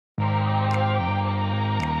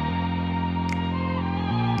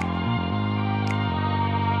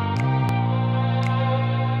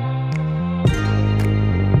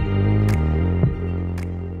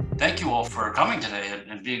coming today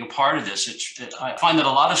and being a part of this. I find that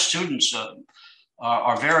a lot of students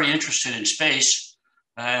are very interested in space.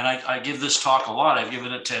 And I give this talk a lot. I've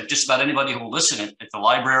given it to just about anybody who will listen at the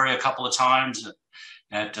library a couple of times,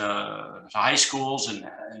 at high schools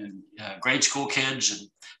and grade school kids,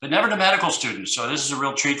 but never to medical students. So this is a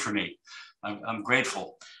real treat for me. I'm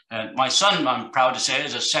grateful. And my son, I'm proud to say,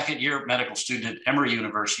 is a second-year medical student at Embry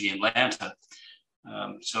University in Atlanta.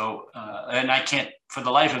 And I can't, for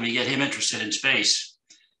the life of me, get him interested in space.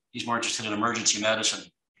 He's more interested in emergency medicine.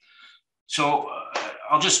 So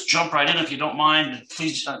I'll just jump right in if you don't mind.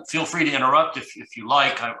 Please feel free to interrupt if you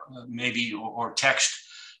like, maybe, or text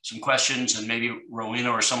some questions, and maybe Rowena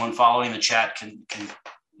or someone following the chat can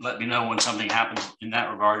let me know when something happens in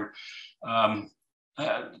that regard.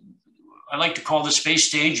 I like to call this space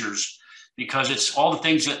dangers because it's all the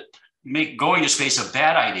things that make going to space a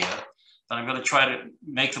bad idea. But I'm going to try to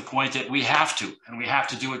make the point that we have to, and we have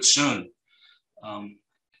to do it soon.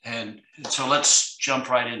 And so let's jump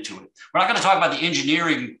right into it. We're not going to talk about the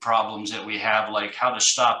engineering problems that we have, like how to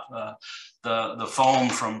stop the foam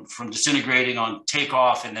from disintegrating on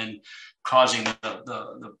takeoff and then causing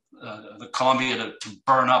the Columbia to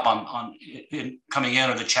burn up coming in,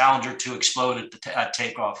 or the Challenger to explode at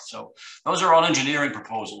takeoff. So those are all engineering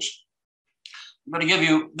proposals. I'm going to give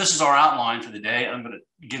you, this is our outline for the day. I'm going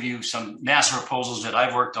to give you some NASA proposals that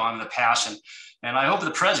I've worked on in the past, and I hope the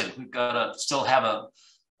present. We've got to still have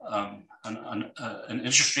an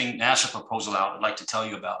interesting NASA proposal out I'd like to tell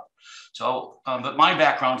you about. So, but my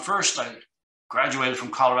background first, I graduated from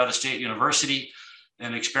Colorado State University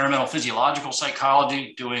in experimental physiological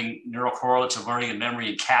psychology, doing neural correlates of learning and memory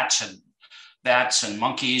in cats and bats and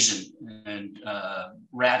monkeys and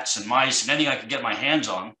rats and mice and anything I could get my hands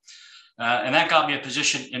on. And that got me a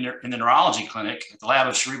position in the neurology clinic at the Lab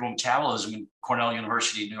of Cerebral Metabolism in Cornell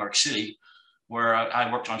University, New York City, where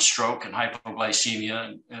I worked on stroke and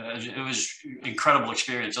hypoglycemia. And it was an incredible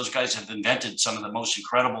experience. Those guys have invented some of the most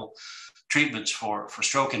incredible treatments for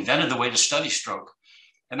stroke, invented the way to study stroke.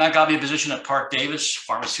 And that got me a position at Parke-Davis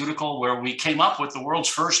Pharmaceutical, where we came up with the world's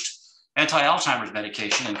first anti-Alzheimer's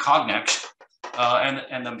medication in Cognex.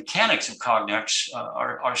 And the mechanics of Cognex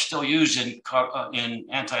are still used in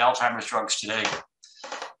anti-Alzheimer's drugs today.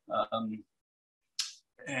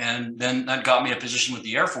 And then that got me a position with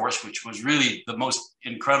the Air Force, which was really the most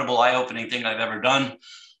incredible, eye-opening thing I've ever done.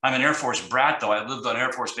 I'm an Air Force brat, though. I lived on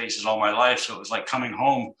Air Force bases all my life, so it was like coming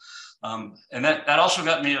home. And that also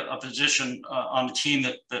got me a position on the team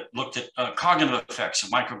that looked at cognitive effects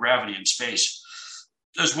of microgravity in space,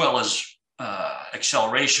 as well as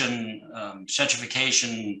acceleration,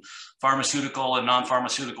 centrifugation, pharmaceutical and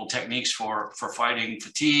non-pharmaceutical techniques for fighting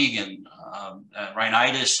fatigue and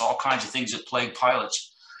rhinitis, all kinds of things that plague pilots.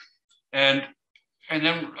 And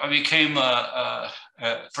then I became, somehow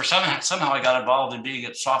I got involved in being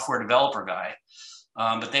a software developer guy.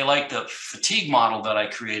 But they liked the fatigue model that I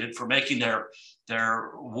created for making their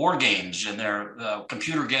war games and their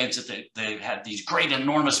computer games, that they had these great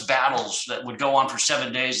enormous battles that would go on for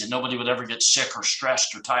 7 days and nobody would ever get sick or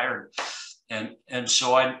stressed or tired. And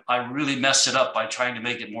so I really messed it up by trying to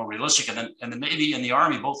make it more realistic. And the Navy and the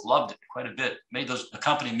Army both loved it quite a bit, made the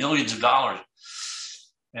company millions of dollars.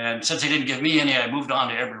 And since they didn't give me any, I moved on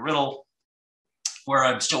to Embry Riddle, where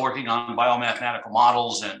I'm still working on biomathematical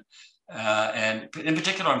models. And in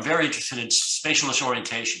particular, I'm very interested in spatial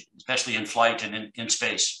disorientation, especially in flight and in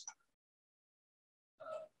space.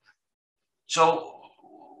 So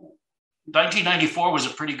 1994 was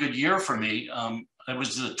a pretty good year for me. It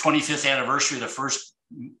was the 25th anniversary of the first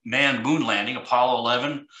manned moon landing, Apollo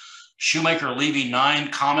 11. Shoemaker-Levy 9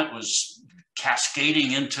 comet was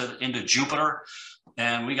cascading into Jupiter.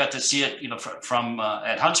 And we got to see it, from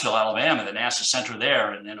at Huntsville, Alabama, the NASA center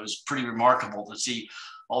there. And it was pretty remarkable to see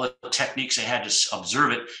all the techniques they had to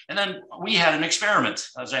observe it. And then we had an experiment.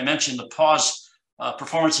 As I mentioned, the PAWS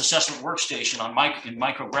Performance Assessment Workstation in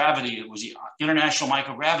microgravity. It was the International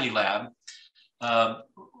Microgravity Lab.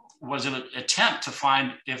 Was an attempt to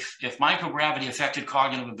find if microgravity affected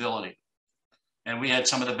cognitive ability. And we had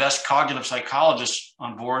some of the best cognitive psychologists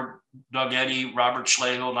on board, Doug Eddy, Robert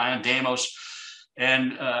Schlegel, Diane Damos.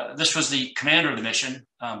 And this was the commander of the mission,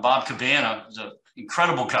 Bob Cabana. He's an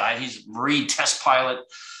incredible guy. He's a Marine test pilot,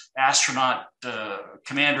 astronaut,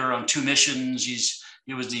 commander on 2 missions.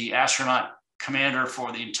 He was the astronaut commander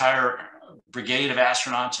for the entire brigade of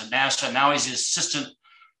astronauts at NASA. Now he's the assistant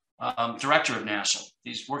director of NASA.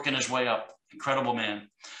 He's working his way up. Incredible man.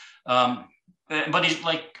 But he's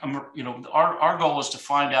like, our goal was to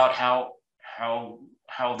find out how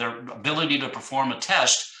their ability to perform a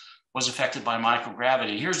test was affected by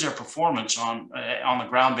microgravity. Here's their performance on the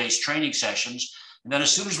ground-based training sessions. And then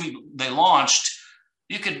as soon as they launched,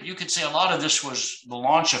 you could say a lot of this was the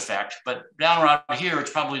launch effect, but down around here,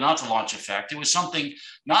 it's probably not the launch effect. It was something,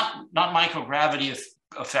 not microgravity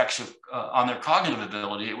effects on their cognitive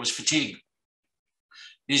ability. It was fatigue.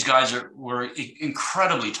 These guys were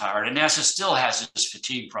incredibly tired, and NASA still has this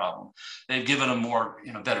fatigue problem. They've given them more,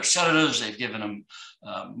 better sedatives. They've given them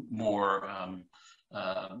more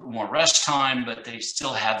rest time, but they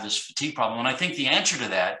still have this fatigue problem. And I think the answer to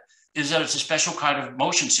that is that it's a special kind of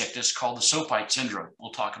motion sickness called the Sopite syndrome.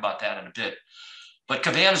 We'll talk about that in a bit. But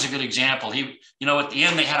Caban is a good example. At the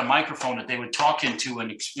end, they had a microphone that they would talk into,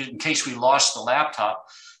 and in case we lost the laptop,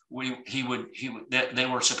 they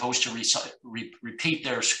were supposed to repeat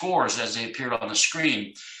their scores as they appeared on the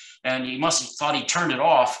screen. And he must have thought he turned it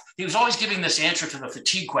off. He was always giving this answer to the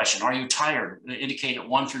fatigue question. Are you tired? Indicated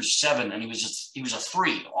 1 through 7. And he was a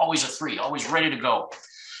 3, always ready to go.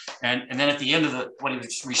 And then at the end of when he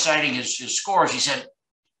was reciting his scores, he said,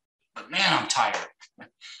 "But man, I'm tired."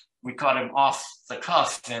 We caught him off the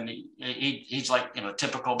cuff, and he's like,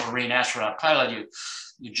 typical Marine astronaut pilot.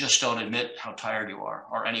 You just don't admit how tired you are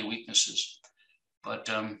or any weaknesses. But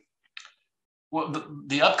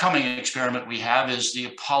the upcoming experiment we have is the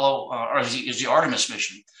is the Artemis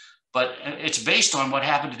mission, but it's based on what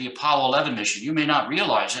happened to the Apollo 11 mission. You may not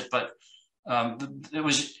realize it, but it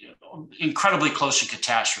was incredibly close to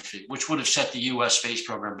catastrophe, which would have set the U.S. space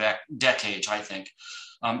program back decades, I think.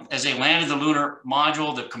 As they landed the lunar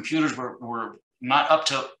module, the computers were not up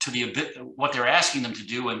to what they were asking them to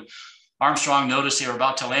do, and Armstrong noticed they were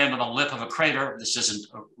about to land on the lip of a crater. This isn't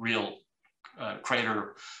a real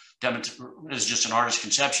crater. It's just an artist's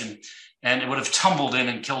conception, and it would have tumbled in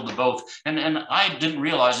and killed them both. And I didn't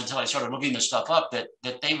realize until I started looking this stuff up that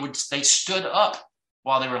they stood up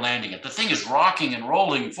while they were landing it. The thing is rocking and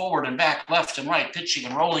rolling forward and back, left and right, pitching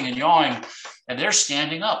and rolling and yawing, and they're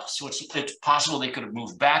standing up. So it's possible they could have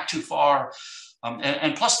moved back too far.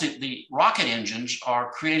 And plus the rocket engines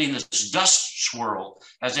are creating this dust swirl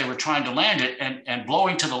as they were trying to land it and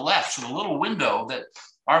blowing to the left. So the little window that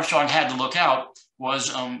Armstrong had to look out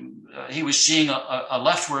was, he was seeing a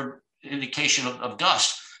leftward indication of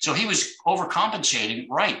dust. So he was overcompensating,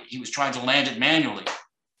 right? He was trying to land it manually.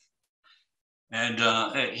 And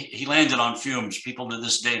he landed on fumes. People to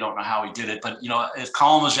this day don't know how he did it, but as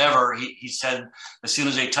calm as ever, he said as soon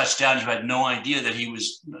as they touched down, he had no idea that he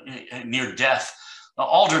was near death.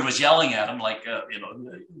 Aldrin was yelling at him like,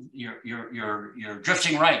 you're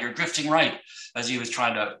drifting right, you're drifting right, as he was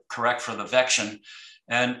trying to correct for the vection.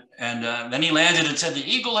 And then he landed and said, "The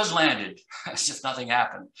Eagle has landed," as if nothing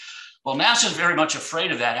happened. Well, NASA is very much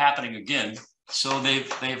afraid of that happening again, so they've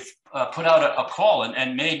put out a call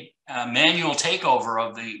and made manual takeover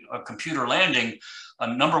of the computer landing a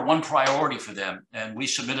 #1 priority for them. And we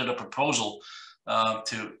submitted a proposal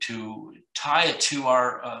to tie it to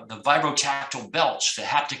the vibrotactile belts, the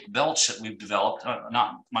haptic belts that we've developed,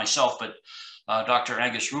 not myself, but Dr.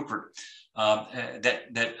 Angus Rupert,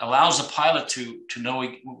 that allows the pilot to know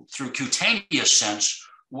through cutaneous sense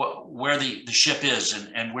where the ship is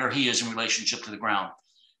and where he is in relationship to the ground.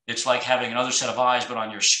 It's like having another set of eyes, but on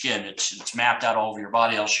your skin. It's mapped out all over your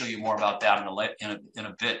body. I'll show you more about that in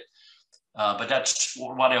a bit. But that's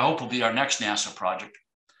what I hope will be our next NASA project.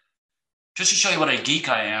 Just to show you what a geek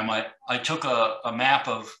I am, I took a map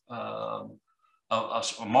of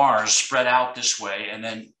Mars spread out this way, and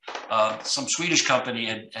then some Swedish company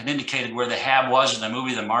had indicated where the HAB was in the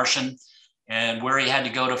movie The Martian, and where he had to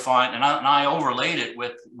go to find, and I overlaid it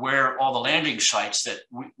with where all the landing sites that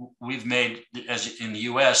we've made as in the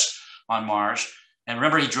US on Mars. And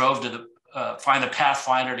remember, he drove to find the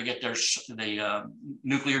Pathfinder to get the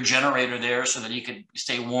nuclear generator there so that he could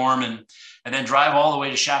stay warm, and then drive all the way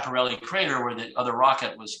to Schiaparelli Crater where the other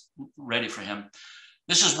rocket was ready for him.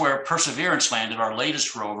 This is where Perseverance landed, our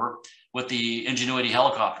latest rover, with the Ingenuity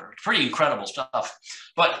helicopter. Pretty incredible stuff.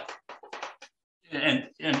 But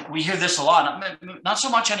and we hear this a lot, not so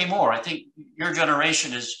much anymore. I think your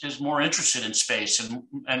generation is more interested in space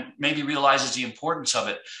and maybe realizes the importance of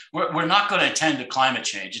it. We're not going to attend to climate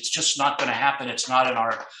change. It's just not going to happen. It's not in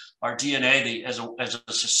our DNA. As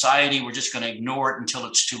a society, we're just going to ignore it until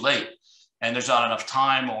it's too late. And there's not enough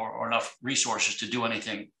time or enough resources to do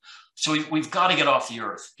anything. So we've got to get off the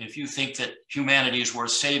earth. If you think that humanity is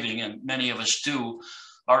worth saving, and many of us do,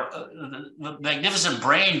 are the magnificent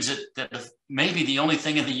brains that may be the only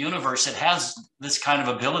thing in the universe that has this kind of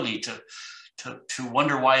ability to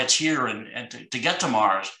wonder why it's here and to get to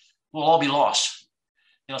Mars, will all be lost.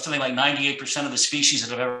 Something like 98% of the species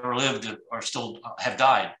that have ever lived have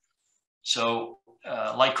died. So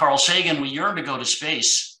like Carl Sagan, we yearn to go to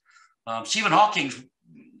space. Stephen Hawking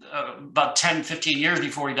about 10, 15 years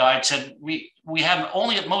before he died, said, we have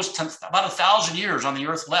only at most about 1,000 years on the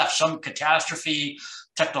earth left. Some catastrophe,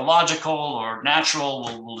 technological or natural,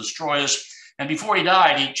 will destroy us. And before he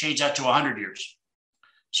died, he changed that to 100 years.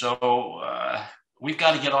 So we've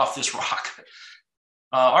got to get off this rock.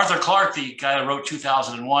 Arthur Clarke, the guy who wrote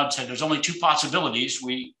 2001, said there's only two possibilities.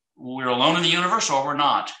 We're alone in the universe or we're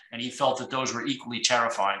not. And he felt that those were equally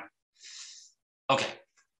terrifying. Okay,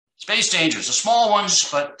 space dangers, the small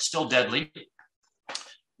ones, but still deadly.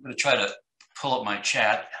 I'm going to try to pull up my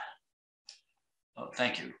chat. Oh,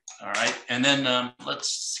 thank you. All right, and then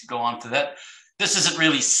let's go on to that. This isn't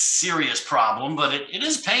really a serious problem, but it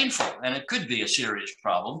is painful, and it could be a serious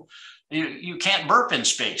problem. You can't burp in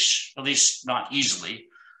space, at least not easily,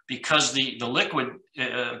 because the liquid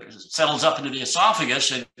settles up into the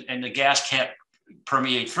esophagus and the gas can't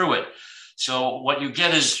permeate through it. So what you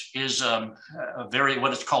get is a very,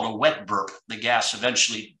 what is called a wet burp. The gas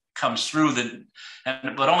eventually comes through,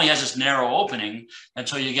 but only has this narrow opening. And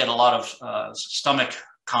so you get a lot of stomach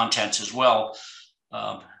contents as well,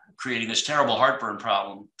 creating this terrible heartburn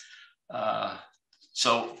problem. But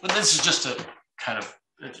this is just a kind of,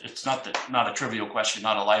 it's not a trivial question,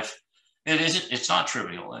 not a life. It's not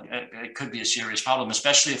trivial. It could be a serious problem,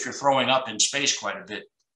 especially if you're throwing up in space quite a bit.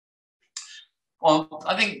 Well,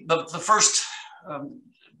 I think the first,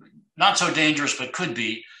 not so dangerous, but could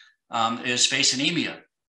be, is space anemia.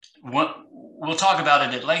 We'll talk about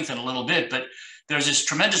it at length in a little bit, but there's this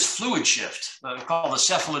tremendous fluid shift called the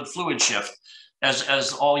cephalid fluid shift,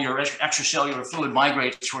 as all your extracellular fluid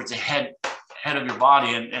migrates towards the head of your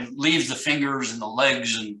body and leaves the fingers and the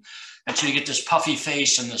legs, and so you get this puffy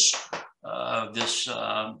face and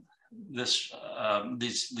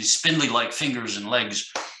these spindly-like fingers and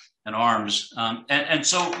legs and arms, and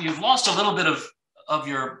so you've lost a little bit of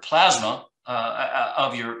your plasma,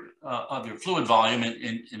 of your fluid volume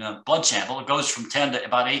in a blood sample. It goes from 10 to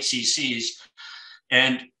about 8 cc's,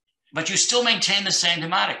 but you still maintain the same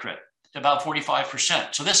hematocrit, about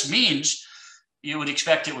 45%. So this means you would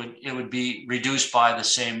expect it would be reduced by the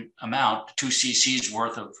same amount, 2 cc's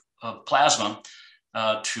worth of plasma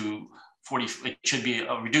to 40. It should be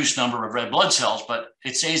a reduced number of red blood cells, but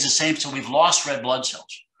it stays the same. So we've lost red blood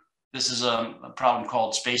cells. This is a problem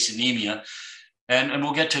called space anemia. And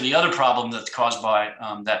we'll get to the other problem that's caused by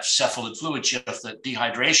that cephalid fluid shift, the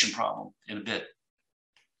dehydration problem, in a bit.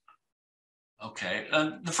 Okay,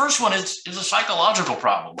 the first one is a psychological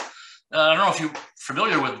problem. I don't know if you're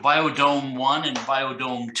familiar with Biodome 1 and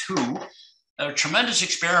Biodome 2. There are tremendous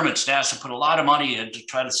experiments. NASA put a lot of money in to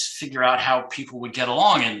try to figure out how people would get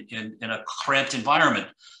along in a cramped environment,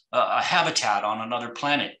 a habitat on another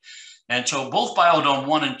planet. And so both Biodome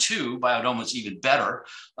 1 and 2, Biodome was even better,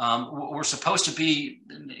 were supposed to be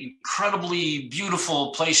incredibly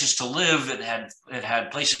beautiful places to live. It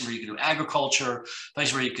had places where you could do agriculture,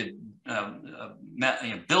 places where you could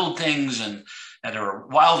build things, and there were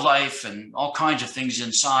wildlife and all kinds of things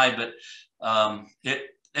inside, but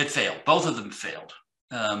it failed. Both of them failed.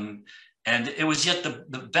 And it was yet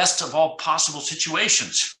the best of all possible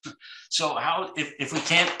situations. So how, if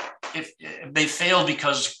they failed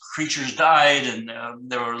because creatures died and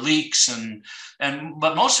there were leaks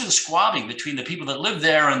but mostly the squabbling between the people that lived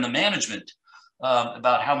there and the management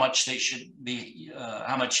about how much they should be,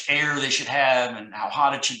 how much air they should have and how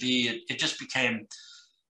hot it should be. It just became,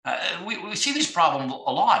 we see these problems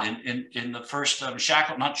a lot in the first not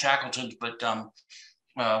Shackleton, but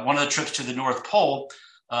one of the trips to the North Pole.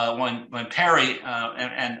 When Perry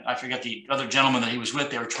and I forget the other gentleman that he was with,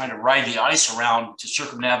 they were trying to ride the ice around to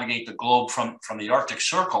circumnavigate the globe from the Arctic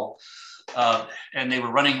Circle, and they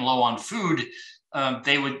were running low on food.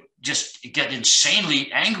 They would just get insanely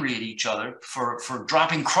angry at each other for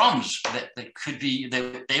dropping crumbs that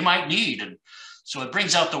they might need, and so it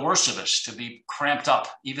brings out the worst of us to be cramped up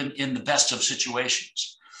even in the best of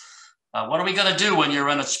situations. What are we going to do when you're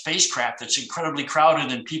in a spacecraft that's incredibly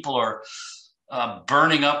crowded and people are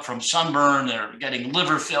burning up from sunburn, they're getting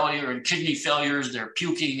liver failure and kidney failures, they're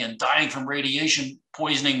puking and dying from radiation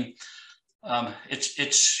poisoning? We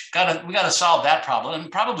got to solve that problem,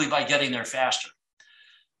 and probably by getting there faster.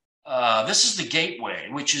 This is the Gateway,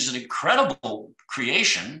 which is an incredible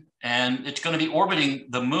creation, and it's going to be orbiting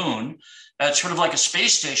the moon. It's sort of like a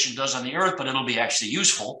space station does on the Earth, but it'll be actually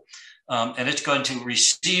useful. And it's going to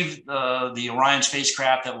receive the Orion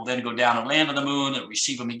spacecraft that will then go down and land on the moon, and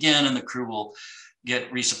receive them again, and the crew will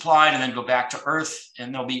get resupplied and then go back to Earth.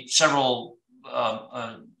 And there'll be several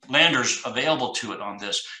landers available to it on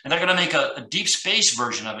this. And they're going to make a deep space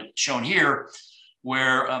version of it, shown here,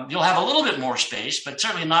 where you'll have a little bit more space, but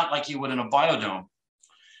certainly not like you would in a biodome.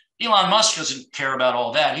 Elon Musk doesn't care about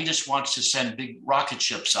all that. He just wants to send big rocket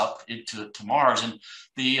ships up into Mars. And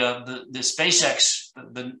the SpaceX,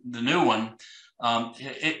 the new one,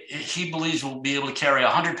 he believes will be able to carry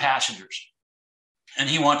 100 passengers. And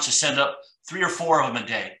he wants to send up 3 or 4 of them a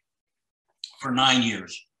day for 9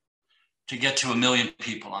 years to get to 1 million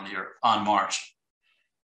people on the Earth, on Mars.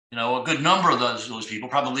 You know, a good number of those people,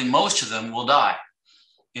 probably most of them, will die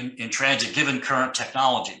in transit given current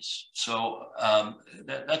technologies. So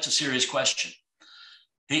that's a serious question.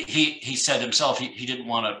 He said himself he didn't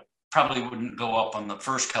want to, probably wouldn't go up on the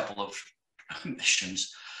first couple of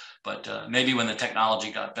missions, but maybe when the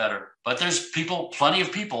technology got better. But there's people, plenty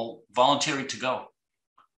of people volunteering to go.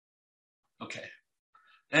 Okay,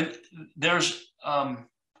 and there's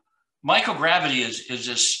microgravity is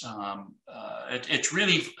this. It's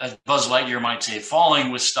really, as Buzz Lightyear might say, falling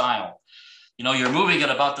with style. You know, you're moving at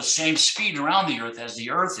about the same speed around the Earth as the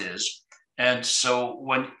Earth is, and so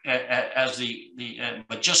when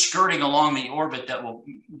but just skirting along the orbit that will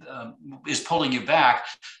is pulling you back,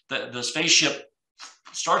 the spaceship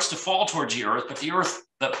starts to fall towards the Earth, but the Earth,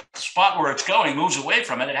 the spot where it's going, moves away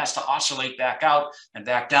from it. It has to oscillate back out and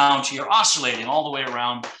back down. So you're oscillating all the way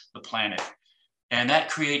around the planet. And that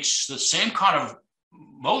creates the same kind of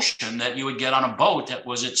motion that you would get on a boat that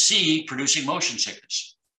was at sea producing motion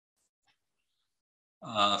sickness.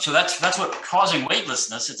 So that's what causing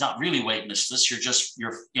weightlessness. It's not really weightlessness.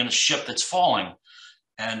 You're in a ship that's falling.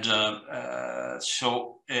 And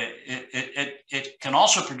so it can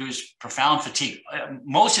also produce profound fatigue.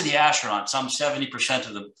 Most of the astronauts, some 70%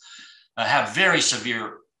 of them, have very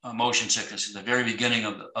severe motion sickness at the very beginning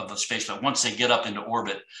of the spaceflight, once they get up into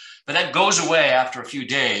orbit. But that goes away after a few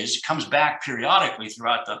days. It comes back periodically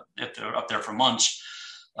throughout if they're up there for months,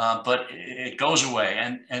 but it goes away.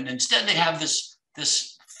 And instead they have this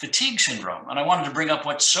fatigue syndrome. And I wanted to bring up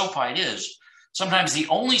what SOPITE is. Sometimes the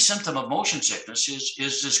only symptom of motion sickness is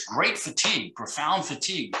this great fatigue, profound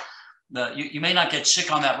fatigue. You may not get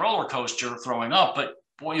sick on that roller coaster throwing up, but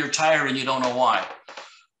boy, you're tired and you don't know why.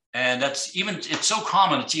 And it's so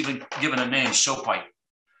common, it's even given a name, SOPITE,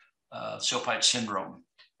 SOPITE syndrome.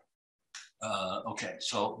 Okay,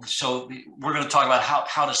 so we're going to talk about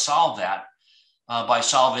how to solve that by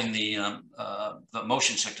solving the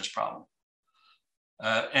motion sickness problem.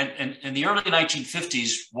 And in the early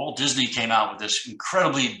 1950s, Walt Disney came out with this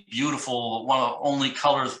incredibly beautiful, one of the only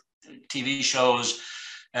color TV shows.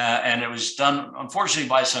 And it was done, unfortunately,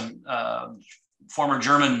 by some former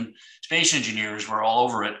German space engineers were all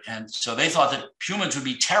over it. And so they thought that humans would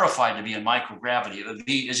be terrified to be in microgravity. It would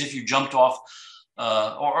be as if you jumped off,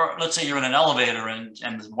 or let's say you're in an elevator and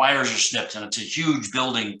the wires are snipped and it's a huge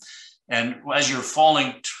building. And as you're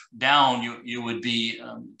falling down, you would be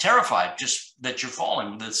terrified just that you're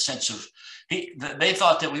falling, with the sense of, they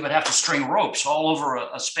thought that we would have to string ropes all over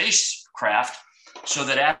a spacecraft so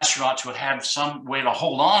that astronauts would have some way to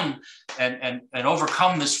hold on and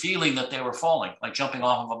overcome this feeling that they were falling, like jumping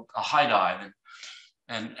off of a high dive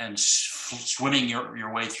and swimming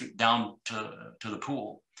your way down to the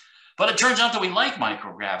pool. But it turns out that we like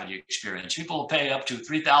microgravity experience. People will pay up to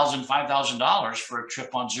 $3,000, $5,000 for a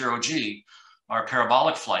trip on zero-G, our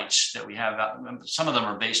parabolic flights that we have. Some of them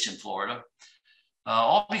are based in Florida,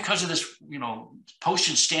 all because of this,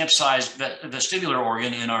 postage stamp-sized vestibular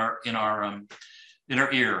organ in our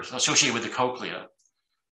ear, associated with the cochlea.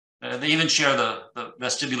 They even share the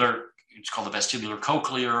vestibular. It's called the vestibular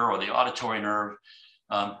cochlear or the auditory nerve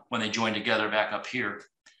when they join together back up here.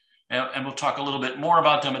 And we'll talk a little bit more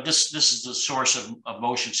about them, but this is the source of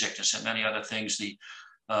motion sickness and many other things. The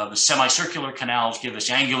semicircular canals give us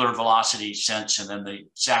angular velocity sense, and then the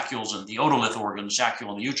sacules and the otolith organ, the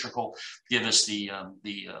saccule and the utricle, give us the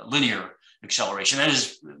linear acceleration. That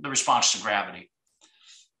is the response to gravity.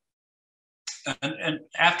 And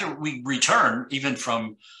after we return, even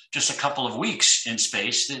from just a couple of weeks in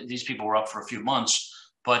space, these people were up for a few months,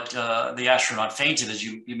 but the astronaut fainted, as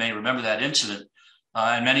you may remember that incident.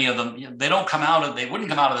 And many of them, they wouldn't come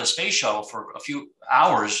out of the space shuttle for a few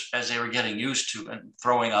hours as they were getting used to and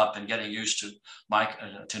throwing up and getting used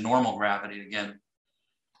to normal gravity again.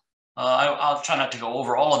 I'll try not to go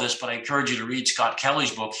over all of this, but I encourage you to read Scott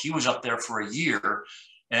Kelly's book. He was up there for a year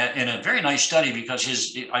in a very nice study because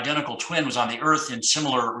his identical twin was on the Earth in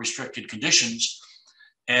similar restricted conditions.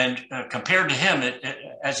 And compared to him,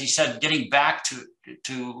 as he said, getting back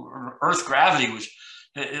to Earth gravity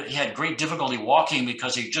he had great difficulty walking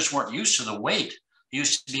because he just weren't used to the weight. He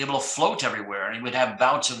used to be able to float everywhere, and he would have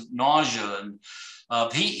bouts of nausea. And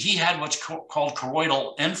he had what's called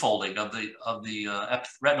choroidal enfolding of the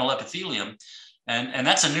retinal epithelium, And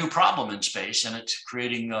that's a new problem in space, and it's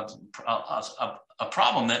creating a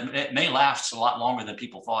problem that may last a lot longer than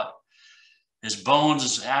people thought. His bones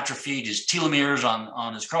is atrophied, his telomeres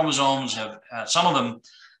on his chromosomes have, some of them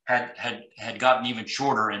had gotten even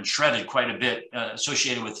shorter and shredded quite a bit,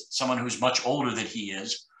 associated with someone who's much older than he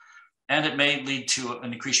is. And it may lead to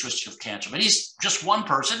an increased risk of cancer. But he's just one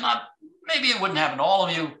person. Maybe it wouldn't happen to all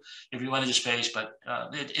of you if you went into space, but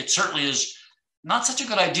it certainly is not such a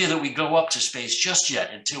good idea that we go up to space just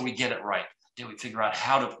yet until we get it right, until we figure out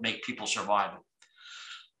how to make people survive it.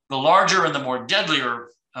 The larger and the more deadlier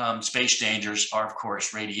space dangers are, of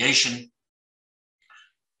course, radiation.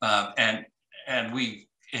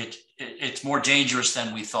 It's more dangerous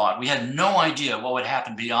than we thought. We had no idea what would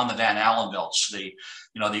happen beyond the Van Allen belts. The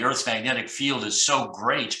Earth's magnetic field is so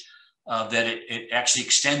great that it actually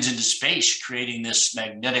extends into space, creating this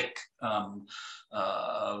magnetic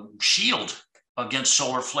shield against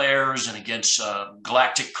solar flares and against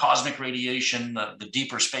galactic cosmic radiation, the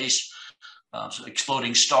deeper space, so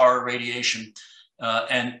exploding star radiation.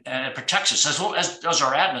 And it protects us, as does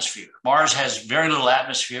our atmosphere. Mars has very little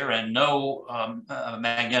atmosphere and no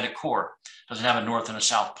magnetic core. Doesn't have a north and a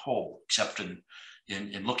south pole, except in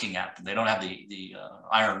looking at them. They don't have the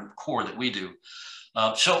iron core that we do.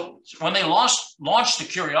 So when they launched the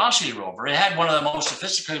Curiosity rover, it had one of the most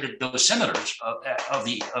sophisticated dosimeters of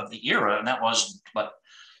the era, and that was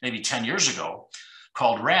maybe 10 years ago,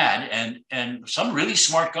 called RAD, and some really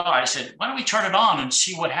smart guy said, why don't we turn it on and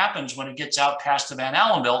see what happens when it gets out past the Van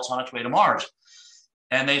Allen belts on its way to Mars?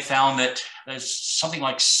 And they found that there's something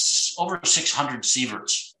like over 600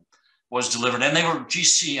 sieverts was delivered, and they were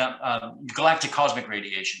galactic cosmic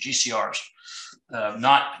radiation, GCRs,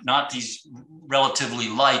 not these relatively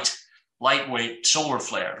lightweight solar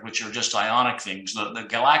flares, which are just ionic things. The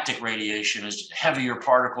galactic radiation is heavier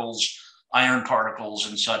particles, iron particles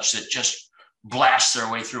and such that just blast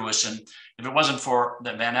their way through us. And if it wasn't for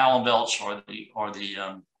the Van Allen belts or the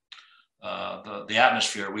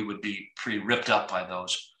atmosphere, we would be pretty ripped up by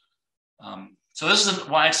those. So this is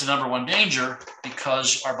why it's the number one danger,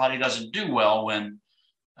 because our body doesn't do well when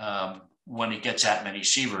it gets that many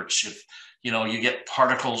sieverts. If you get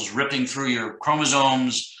particles ripping through your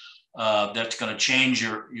chromosomes, that's going to change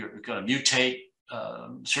you're going to mutate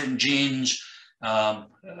certain genes.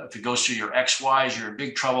 If it goes through your XYs, you're in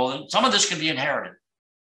big trouble. And some of this can be inherited.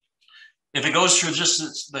 If it goes through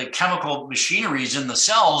just the chemical machineries in the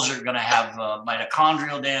cells, you're going to have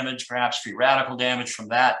mitochondrial damage, perhaps free radical damage from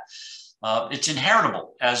that. It's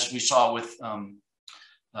inheritable, as we saw with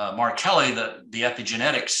Mark Kelly, the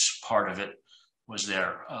epigenetics part of it was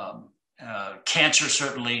there. Cancer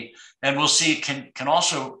certainly, and we'll see it can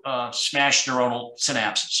also smash neuronal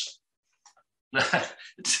synapses.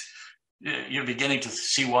 You're beginning to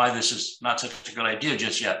see why this is not such a good idea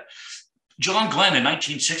just yet. John Glenn in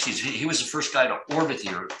 1960s, he was the first guy to orbit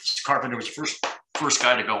the Earth. Carpenter was the first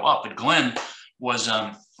guy to go up, but Glenn was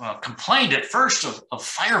complained at first of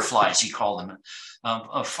fireflies, he called them,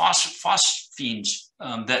 of phosphenes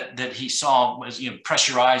that he saw as press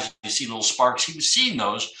your eyes, you see little sparks. He was seeing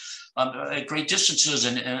those at great distances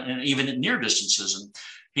and even at near distances. And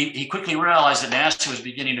he quickly realized that NASA was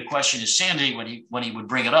beginning to question his sanity when he would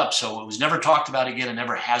bring it up. So it was never talked about again and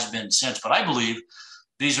never has been since. But I believe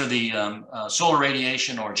these are the solar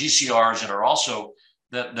radiation or GCRs that are also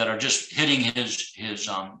that are just hitting his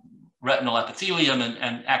retinal epithelium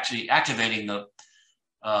and actually activating the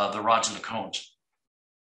rods and the cones.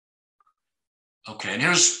 Okay, and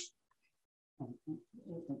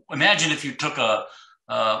imagine if you took a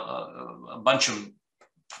bunch of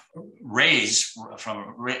rays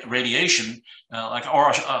from radiation,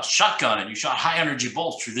 or a shotgun, and you shot high energy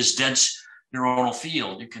bolts through this dense neuronal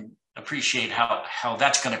field. You can appreciate how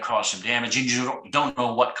that's going to cause some damage, and you don't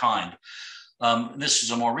know what kind. This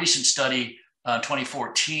is a more recent study,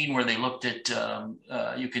 2014, where they looked at,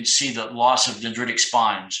 you can see the loss of dendritic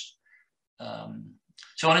spines.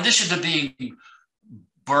 So in addition to being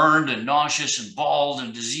burned and nauseous and bald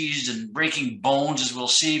and diseased and breaking bones, as we'll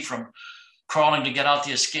see from crawling to get out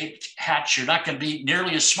the escape hatch, you're not going to be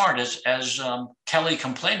nearly as smart as Kelly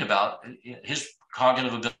complained about. His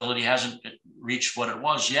cognitive ability hasn't reached what it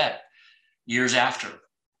was yet, years after.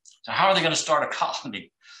 So how are they going to start a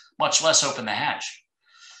colony, much less open the hatch?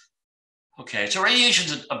 Okay, so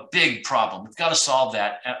radiation is a big problem. We've got to solve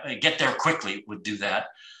that. Get there quickly would do that.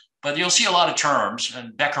 But you'll see a lot of terms,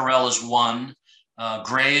 and Becquerel is one.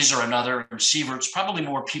 Grays are another, and sieverts. Probably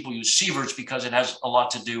more people use sieverts because it has a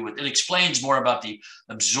lot to do with, it explains more about the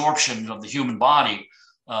absorption of the human body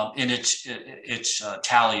in its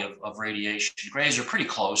tally of radiation. Grays are pretty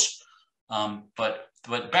close, but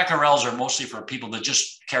But becquerels are mostly for people that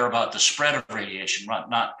just care about the spread of radiation,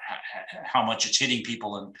 not how much it's hitting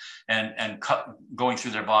people and going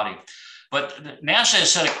through their body. But NASA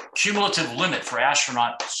has set a cumulative limit for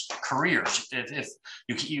astronauts' careers.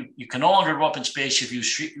 If you can no longer go up in space if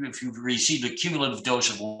you've received a cumulative dose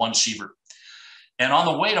of 1 sievert. And on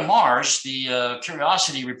the way to Mars, the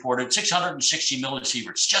Curiosity reported 660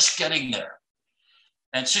 millisieverts just getting there,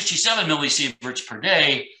 and 67 millisieverts per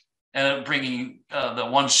day, bringing the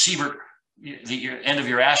 1 sievert, the end of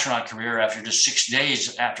your astronaut career after just 6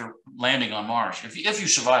 days after landing on Mars, if you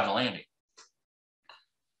survive the landing.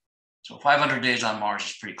 So 500 days on Mars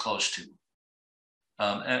is pretty close to.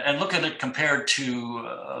 And look at it compared to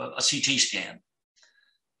a CT scan,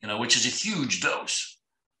 which is a huge dose.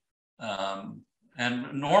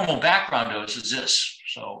 And normal background dose is this.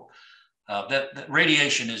 So that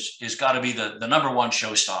radiation is got to be the number one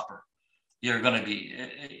showstopper. You're going to be,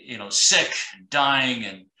 sick,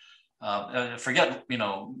 dying, and forget,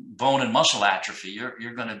 bone and muscle atrophy.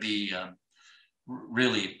 You're going to be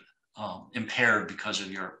really impaired because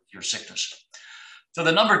of your sickness. So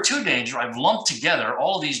the number 2 danger, I've lumped together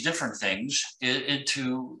all of these different things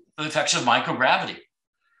into the effects of microgravity.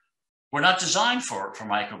 We're not designed for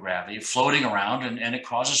microgravity, floating around, and it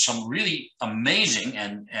causes some really amazing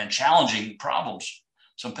and challenging problems,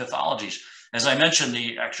 some pathologies. As I mentioned,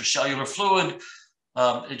 the extracellular fluid,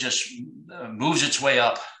 it just moves its way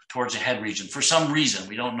up towards the head region for some reason.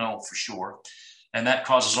 We don't know for sure. And that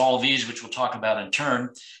causes all of these, which we'll talk about in turn.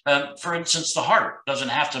 For instance, the heart doesn't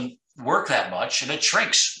have to work that much, and it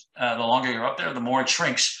shrinks. The longer you're up there, the more it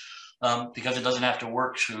shrinks because it doesn't have to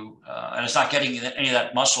work and it's not getting any of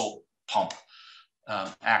that muscle pump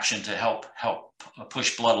action to help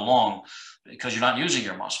push blood along because you're not using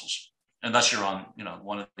your muscles unless you're on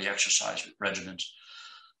one of the exercise regimens.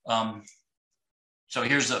 So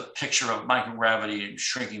here's the picture of microgravity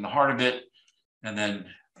shrinking the heart a bit, and then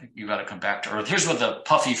you got to come back to Earth. Here's what the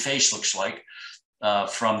puffy face looks like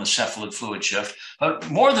from the cephalid fluid shift. But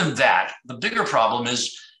more than that, the bigger problem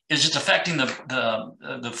is it's affecting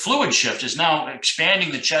the fluid shift is now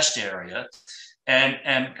expanding the chest area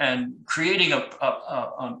and creating a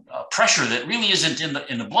pressure that really isn't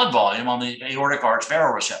in the blood volume on the aortic arch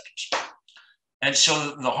baroreceptors. And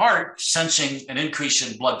so the heart, sensing an increase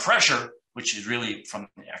in blood pressure, which is really from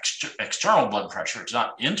external blood pressure, it's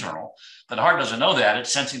not internal, but the heart doesn't know that.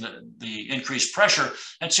 It's sensing the increased pressure,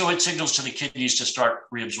 and so it signals to the kidneys to start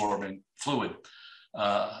reabsorbing fluid.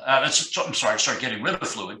 Start getting rid of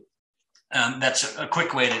fluid. And that's a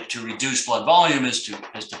quick way to reduce blood volume is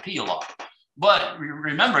to pee a lot. But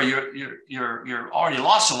remember, you're already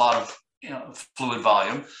lost a lot of fluid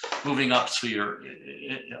volume moving up through your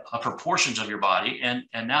upper portions of your body, and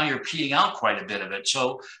now you're peeing out quite a bit of it.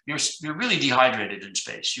 So you're really dehydrated in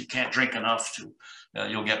space. You can't drink enough to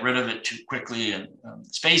you'll get rid of it too quickly, and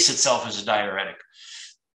space itself is a diuretic.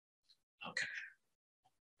 Okay.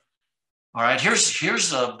 All right. Here's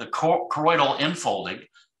the choroidal infolding.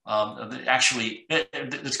 Actually,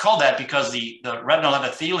 it's called that because the retinal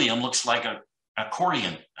epithelium looks like an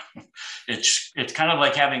accordion. It's kind of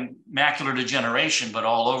like having macular degeneration, but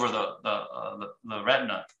all over the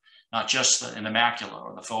retina, not just in the macula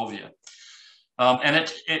or the fovea. And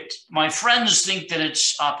my friends think that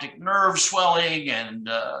it's optic nerve swelling and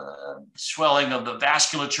swelling of the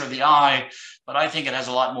vasculature of the eye, but I think it has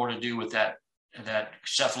a lot more to do with that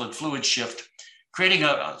cephalid fluid shift, creating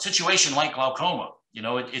a situation like glaucoma.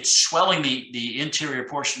 It's swelling the interior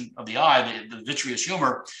portion of the eye, the vitreous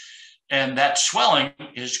humor, and that swelling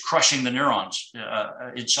is crushing the neurons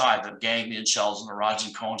inside, the ganglion cells and the rods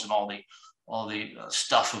and cones and all the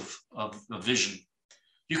stuff of vision.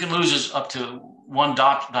 You can lose up to 1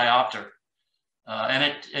 diopter,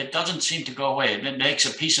 and it doesn't seem to go away. It makes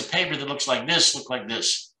a piece of paper that looks like this look like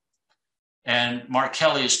this. And Mark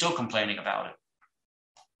Kelly is still complaining about it.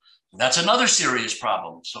 That's another serious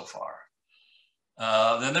problem so far.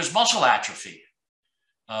 Then there's muscle atrophy,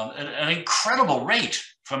 an incredible rate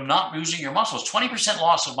from not using your muscles, 20%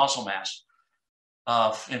 loss of muscle mass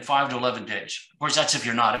in 5 to 11 days. Of course, that's if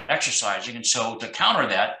you're not exercising. And so to counter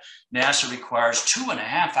that, NASA requires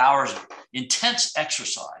 2.5 hours of intense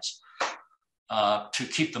exercise to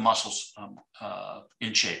keep the muscles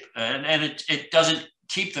in shape. And it doesn't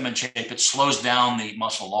keep them in shape, it slows down the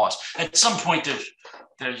muscle loss. At some point,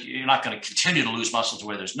 you're not going to continue to lose muscle to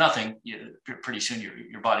where there's nothing. Pretty soon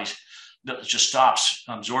your body just stops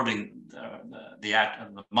absorbing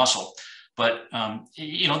the muscle. But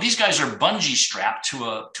these guys are bungee strapped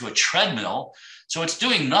to a treadmill, so it's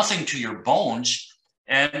doing nothing to your bones,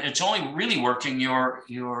 and it's only really working your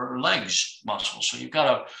legs muscles. So you've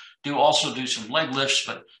got also do some leg lifts,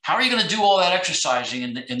 but how are you going to do all that exercising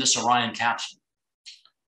in this Orion capsule?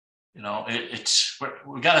 You know,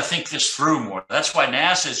 we've got to think this through more. That's why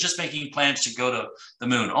NASA is just making plans to go to the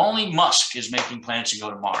moon. Only Musk is making plans to go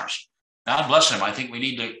to Mars. God bless him. I think we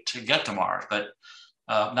need to get to Mars, but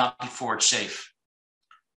not before it's safe.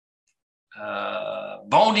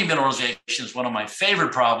 Bone demineralization is one of my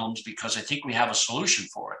favorite problems because I think we have a solution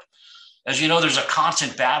for it. As you know, there's a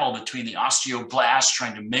constant battle between the osteoblasts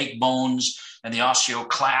trying to make bones and the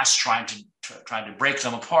osteoclasts trying to break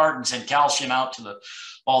them apart and send calcium out to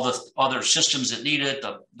all the other systems that need it,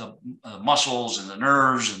 the muscles and the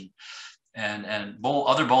nerves and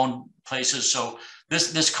other bone places. So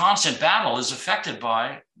this constant battle is affected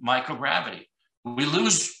by microgravity. We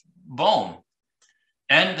lose bone.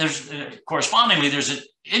 And there's correspondingly, there's an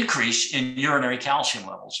increase in urinary calcium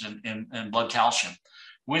levels and blood calcium,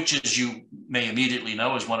 which, as you may immediately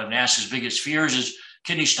know, is one of NASA's biggest fears, is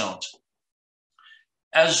kidney stones.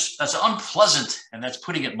 As unpleasant, and that's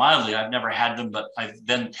putting it mildly, I've never had them, but I've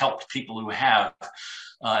then helped people who have,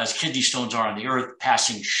 as kidney stones are on the earth,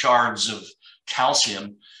 passing shards of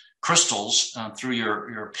calcium crystals through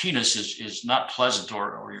your penis is not pleasant,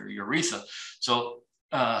 or your urethra. So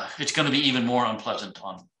it's going to be even more unpleasant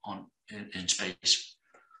in space.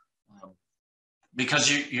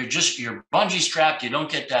 Because you're bungee strapped, you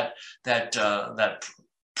don't get that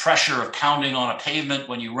pressure of pounding on a pavement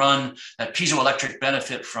when you run, that piezoelectric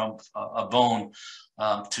benefit from a bone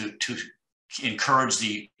to encourage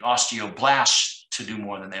the osteoblasts to do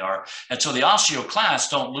more than they are. And so the osteoclasts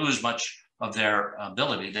don't lose much of their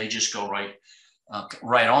ability; they just go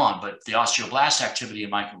right on. But the osteoblast activity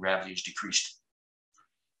in microgravity is decreased.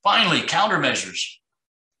 Finally, countermeasures.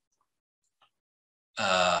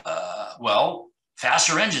 Well,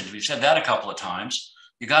 faster engines. We've said that a couple of times.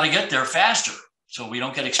 You got to get there faster, so we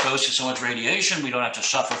don't get exposed to so much radiation. We don't have to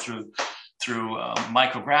suffer through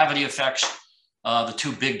microgravity effects. The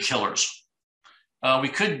two big killers. We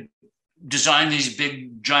could design these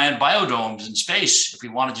big giant biodomes in space if we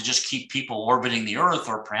wanted to just keep people orbiting the Earth,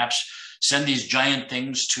 or perhaps send these giant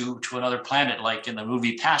things to another planet, like in the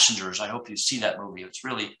movie Passengers. I hope you see that movie. It's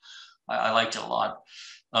really, I liked it a lot.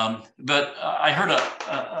 But I heard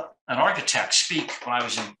an architect speak when I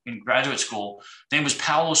was in graduate school. His name was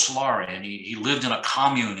Paolo Solari, and he lived in a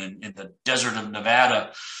commune in the desert of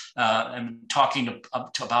Nevada, and talking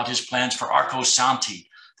about his plans for Arco Santi,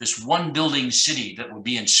 this one building city that would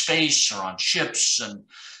be in space or on ships. And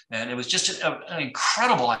it was just an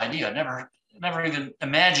incredible idea. I never even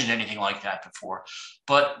imagined anything like that before.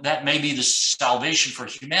 But that may be the salvation for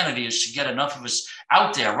humanity, is to get enough of us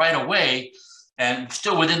out there right away and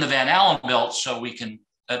still within the Van Allen belt, so we can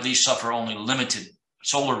at least suffer only limited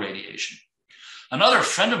solar radiation. Another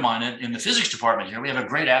friend of mine in the physics department here, we have a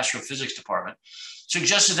great astrophysics department,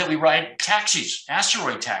 suggested that we ride taxis,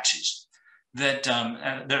 asteroid taxis, that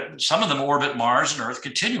some of them orbit Mars and Earth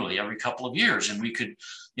continually every couple of years. And we could,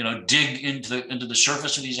 dig into the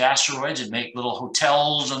surface of these asteroids and make little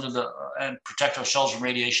hotels and protect ourselves from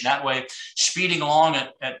radiation that way, speeding along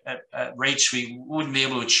at rates we wouldn't be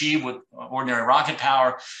able to achieve with ordinary rocket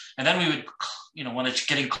power. And then we would, when it's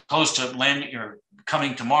getting close to landing or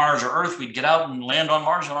coming to Mars or Earth, we'd get out and land on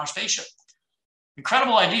Mars on our spaceship.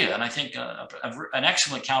 Incredible idea, and I think an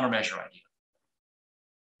excellent countermeasure idea.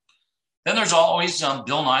 Then there's always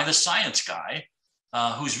Bill Nye the Science Guy,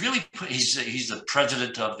 who's really, he's the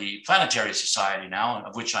president of the Planetary Society now,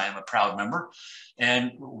 of which I am a proud member.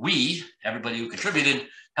 And we, everybody who contributed,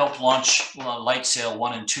 helped launch LightSail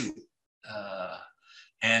 1 and 2.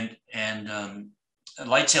 And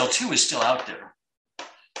LightSail 2 is still out there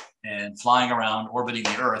and flying around, orbiting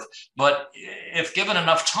the Earth. But if given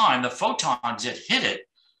enough time, the photons that hit it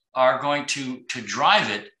are going to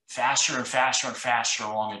drive it faster and faster and faster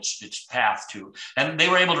along its path to, and they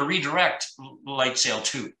were able to redirect LightSail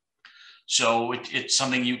 2. So it's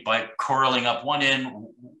something by curling up one end,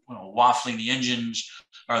 waffling the engines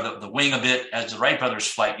or the wing a bit, as the Wright brothers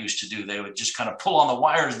flight used to do. They would just kind of pull on the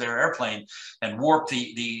wires of their airplane and warp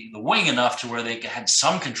the wing enough to where they had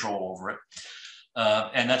some control over it.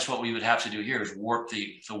 And that's what we would have to do here, is warp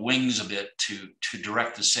the wings a bit to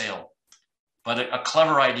direct the sail. But a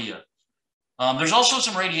clever idea. There's also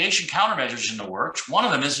some radiation countermeasures in the works. One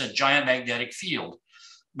of them is a giant magnetic field.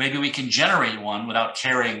 Maybe we can generate one without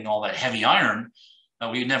carrying all that heavy iron.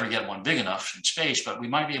 We'd never get one big enough in space, but we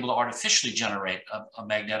might be able to artificially generate a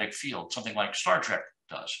magnetic field, something like Star Trek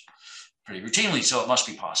does pretty routinely, so it must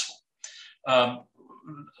be possible. A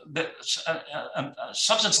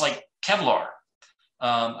substance like Kevlar,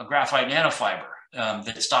 a graphite nanofiber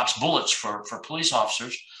that stops bullets for police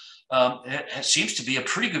officers, it seems to be a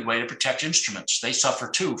pretty good way to protect instruments. They suffer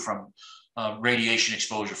too from radiation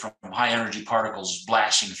exposure, from high energy particles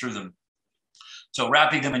blasting through them. So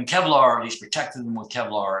wrapping them in Kevlar, or at least protecting them with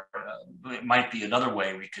Kevlar, it might be another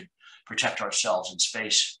way we could protect ourselves in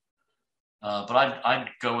space. But I'd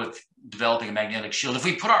go with developing a magnetic shield. If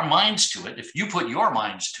we put our minds to it, if you put your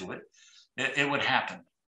minds to it, it would happen.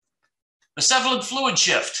 The cephalid fluid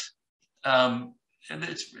shift.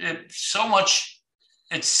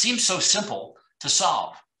 It seems so simple to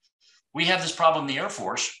solve. We have this problem in the Air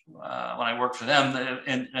Force when I worked for them,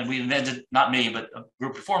 and we invented, not me, but a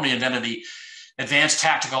group before me invented the advanced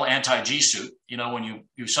tactical anti-G suit. You know, when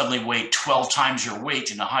you suddenly weigh 12 times your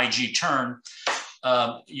weight in a high G turn,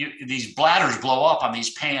 these bladders blow up on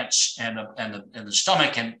these pants and the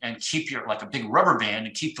stomach and keep your, like a big rubber band,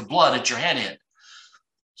 and keep the blood at your head in.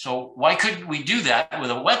 So why couldn't we do that with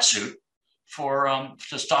a wetsuit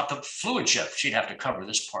to stop the fluid shift? She'd have to cover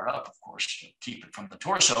this part up, of course, to keep it from the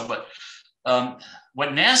torso. But what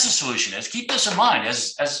NASA's solution is, keep this in mind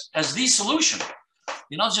as the solution.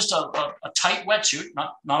 You know, just a tight wetsuit,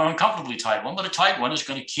 not an uncomfortably tight one, but a tight one is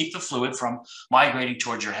going to keep the fluid from migrating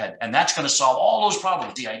towards your head. And that's going to solve all those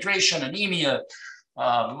problems: dehydration, anemia,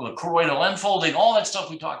 choroidal unfolding, all that stuff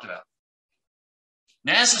we talked about.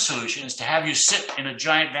 NASA's solution is to have you sit in a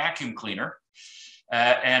giant vacuum cleaner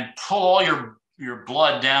and pull all your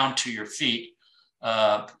blood down to your feet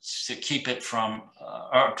to keep it from,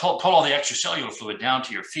 or pull all the extracellular fluid down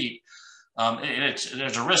to your feet.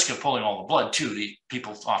 There's a risk of pulling all the blood too. The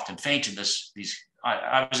people often faint in this.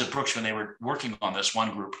 I was at Brooks when they were working on this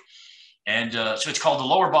one group, and so it's called the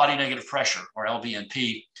lower body negative pressure, or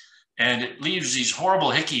LBNP, and it leaves these horrible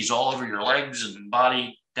hickeys all over your legs and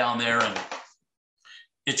body down there, and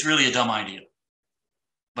it's really a dumb idea,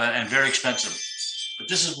 and very expensive. But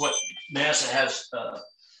this is what NASA has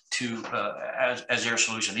as their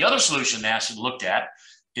solution. The other solution NASA looked at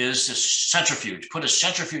is the centrifuge. Put a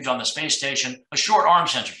centrifuge on the space station, a short arm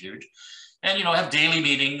centrifuge, and have daily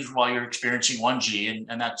meetings while you're experiencing 1G,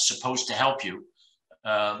 and that's supposed to help you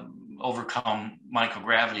overcome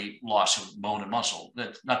microgravity loss of bone and muscle.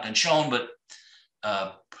 That's not been shown, but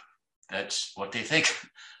that's what they think.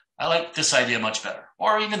 I like this idea much better,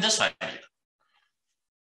 or even this idea.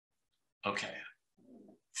 Okay.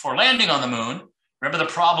 For landing on the moon, remember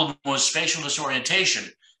the problem was spatial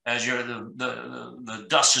disorientation. As the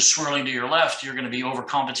dust is swirling to your left, you're going to be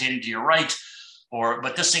overcompensating to your right,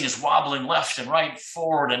 but this thing is wobbling left and right,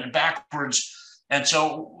 forward and backwards. And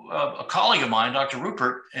so a colleague of mine, Dr.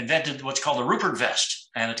 Rupert, invented what's called a Rupert vest.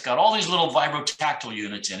 And it's got all these little vibrotactile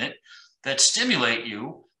units in it that stimulate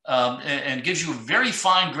you and gives you very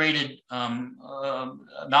fine graded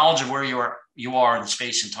knowledge of where you are in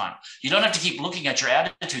space and time. You don't have to keep looking at your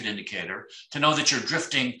attitude indicator to know that you're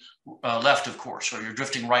drifting left of course, or you're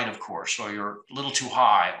drifting right of course, or you're a little too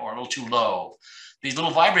high or a little too low. These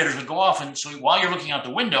little vibrators would go off, and so while you're looking out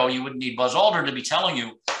the window, you wouldn't need Buzz Aldrin to be telling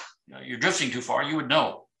you, you're drifting too far. You would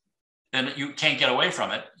know. Then you can't get away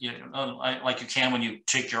from it, like you can when you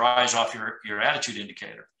take your eyes off your attitude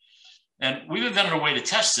indicator. And we've invented a way to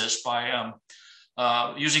test this by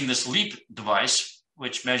using this LEAP device,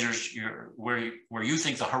 which measures where you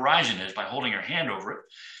think the horizon is by holding your hand over it.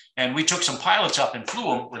 And we took some pilots up and flew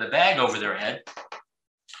them with a bag over their head,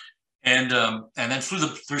 and then flew them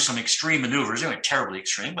through some extreme maneuvers. They weren't terribly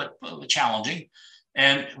extreme, but challenging.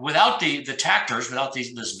 And without the tactors, without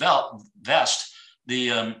this vest,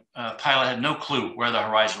 the pilot had no clue where the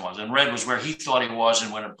horizon was. And red was where he thought he was,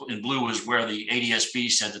 and in blue was where the ADS-B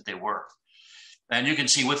said that they were. And you can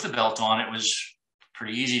see with the belt on, it was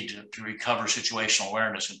pretty easy to recover situational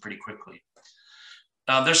awareness, and pretty quickly.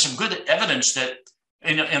 There's some good evidence that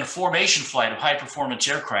in a formation flight of high performance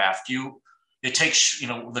aircraft, it takes,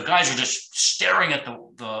 the guys are just staring at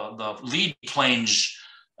the lead plane's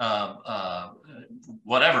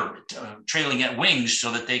trailing at wings,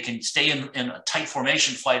 so that they can stay in a tight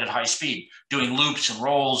formation flight at high speed, doing loops and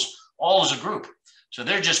rolls, all as a group. So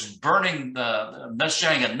they're just burning they're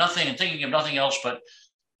staring at nothing and thinking of nothing else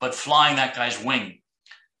but flying that guy's wing,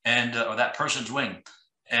 or that person's wing.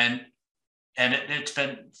 And it's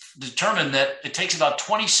been determined that it takes about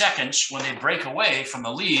 20 seconds when they break away from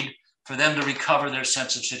the lead for them to recover their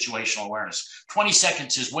sense of situational awareness. 20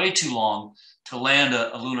 seconds is way too long to land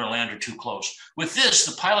a lunar lander too close. With this,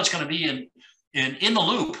 the pilot's going to be in the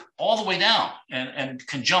loop all the way down and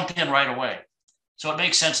can jump in right away. So it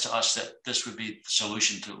makes sense to us that this would be the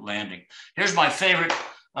solution to landing. Here's my favorite,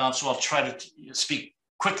 so I'll try to speak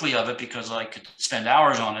quickly of it because I could spend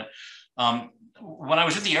hours on it. When I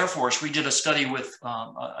was with the Air Force, we did a study with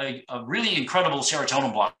a really incredible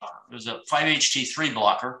serotonin blocker. It was a 5-HT3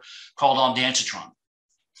 blocker called ondansetron.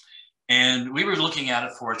 And we were looking at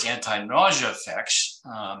it for its anti-nausea effects,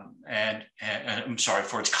 I'm sorry,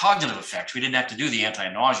 for its cognitive effects. We didn't have to do the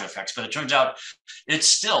anti-nausea effects, but it turns out it's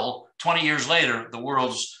still, 20 years later, the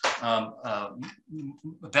world's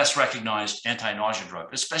best recognized anti-nausea drug,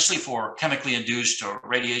 especially for chemically induced or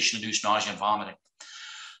radiation-induced nausea and vomiting.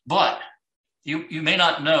 But you may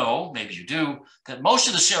not know, maybe you do, that most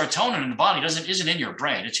of the serotonin in the body isn't in your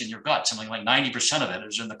brain, it's in your gut. Something like 90% of it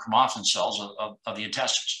is in the chromatin cells of the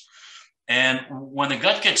intestines. And when the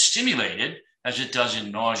gut gets stimulated, as it does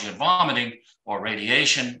in nausea and vomiting or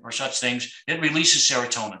radiation or such things, it releases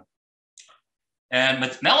serotonin. And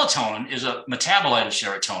melatonin is a metabolite of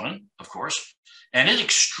serotonin, of course, and it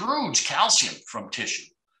extrudes calcium from tissue.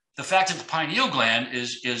 The fact that the pineal gland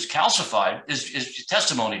is calcified is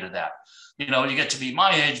testimony to that. You know, you get to be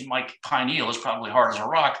my age, my pineal is probably hard as a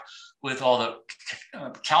rock with all the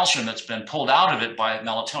calcium that's been pulled out of it by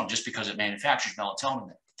melatonin, just because it manufactures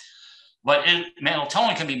melatonin. But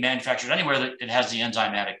melatonin can be manufactured anywhere that it has the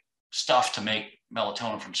enzymatic stuff to make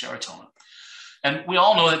melatonin from serotonin. And we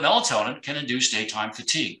all know that melatonin can induce daytime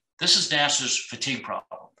fatigue. This is NASA's fatigue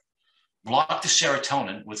problem. Block the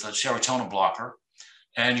serotonin with a serotonin blocker,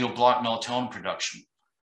 and you'll block melatonin production,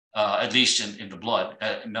 at least in the blood,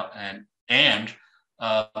 and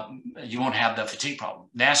you won't have that fatigue problem.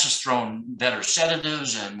 NASA's thrown better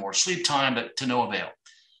sedatives and more sleep time, but to no avail.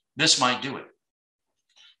 This might do it.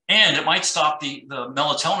 And it might stop the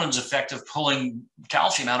melatonin's effect of pulling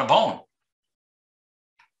calcium out of bone.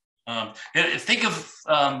 Think of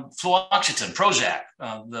fluoxetine, Prozac,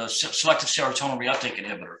 the selective serotonin reuptake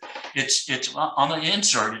inhibitor. It's on the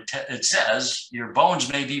insert, it says your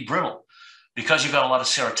bones may be brittle. Because you've got a lot of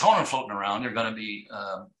serotonin floating around, you're going to be,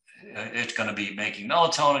 it's going to be making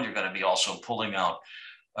melatonin, you're going to be also pulling out,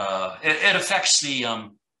 it affects the,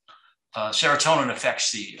 serotonin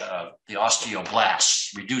affects the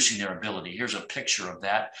osteoblasts, reducing their ability. Here's a picture of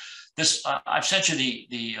that. This I've sent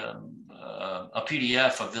you a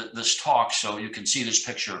PDF of this talk, so you can see this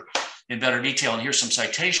picture in better detail. And here's some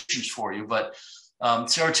citations for you. But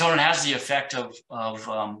serotonin has the effect of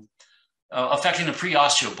affecting the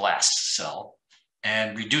pre-osteoblast cell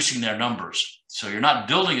and reducing their numbers. So you're not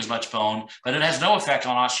building as much bone, but it has no effect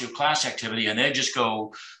on osteoclast activity, and they just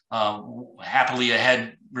go happily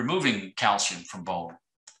ahead removing calcium from bone.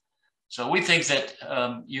 So we think that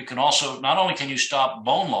you can also, not only can you stop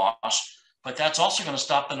bone loss, but that's also going to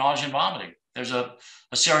stop the nausea and vomiting. There's a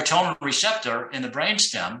serotonin receptor in the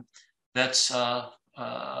brainstem that's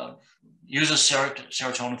uses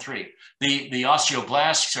serotonin 3. The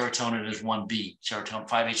osteoblast serotonin is 1B, serotonin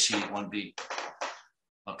 5-HT1B.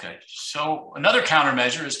 Okay, so another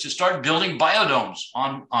countermeasure is to start building biodomes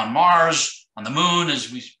on Mars, on the moon,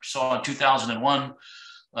 as we saw in 2001,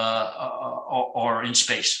 or in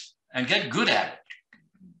space, and get good at it.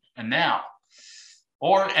 And now,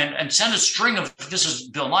 and send a string of, this is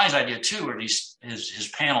Bill Nye's idea too, or at least his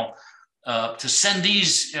panel, to send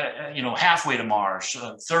these, halfway to Mars,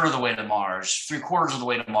 a third of the way to Mars, 3/4 of the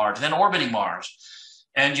way to Mars, then orbiting Mars.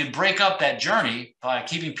 And you'd break up that journey by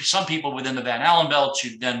keeping some people within the Van Allen belt.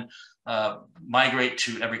 You'd then migrate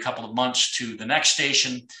to every couple of months to the next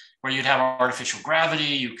station where you'd have artificial gravity.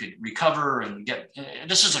 You could recover and get,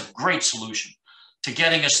 this is a great solution to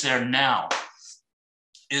getting us there now,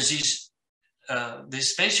 is these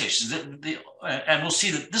space stations. And we'll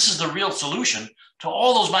see that this is the real solution to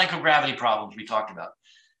all those microgravity problems we talked about,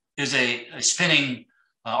 is a spinning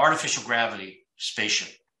artificial gravity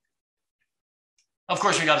spaceship. Of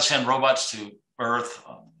course, we got to send robots to Earth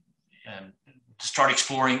and to start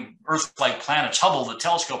exploring Earth-like planets. Hubble, the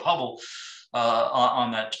telescope Hubble,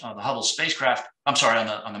 on the Hubble spacecraft, I'm sorry,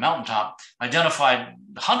 on the mountaintop, identified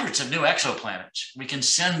hundreds of new exoplanets. We can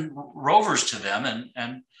send rovers to them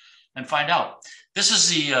and find out. This is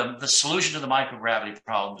the solution to the microgravity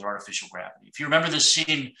problem is artificial gravity. If you remember this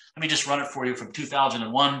scene, let me just run it for you from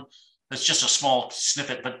 2001. That's just a small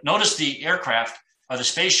snippet, but notice the aircraft or the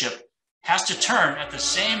spaceship has to turn at the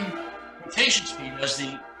same rotation speed as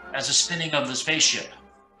the spinning of the spaceship.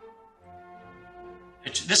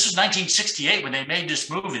 This was 1968 when they made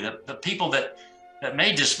this movie. The people that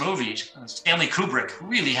made this movie, Stanley Kubrick,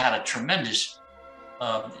 really had a tremendous,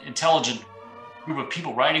 intelligent group of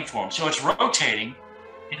people writing for him. So it's rotating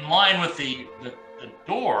in line with the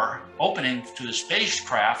door opening to the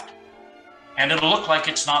spacecraft, and it'll look like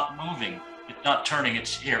it's not moving. It's not turning,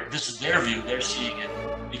 it's here. This is their view, they're seeing it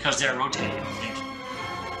because they're rotating at the same time.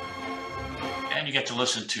 And you get to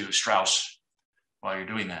listen to Strauss while you're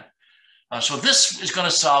doing that. So this is going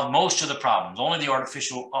to solve most of the problems. Only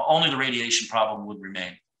the radiation problem would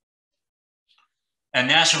remain. And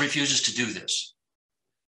NASA refuses to do this.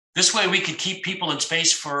 This way we could keep people in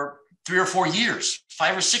space for 3 or 4 years,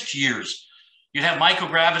 5 or 6 years. You'd have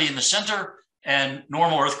microgravity in the center and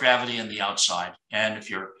normal Earth gravity in the outside. And if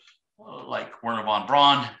you're like Wernher von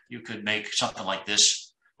Braun, you could make something like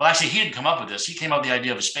this. Well, actually, he didn't come up with this. He came up with the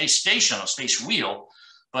idea of a space station, a space wheel,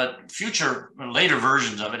 but later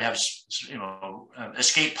versions of it have,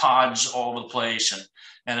 escape pods all over the place,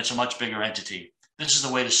 and it's a much bigger entity. This is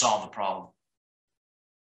the way to solve the problem.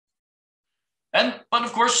 But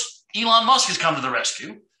of course, Elon Musk has come to the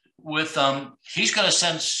rescue with, he's going to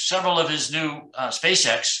send several of his new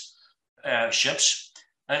SpaceX ships,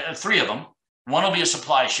 3 of them. One will be a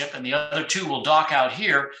supply ship, and the other 2 will dock out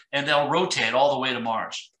here, and they'll rotate all the way to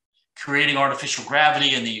Mars, creating artificial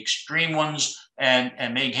gravity in the extreme ones and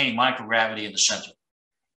maintaining microgravity in the center.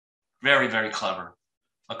 Very, very clever.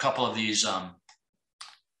 A couple of these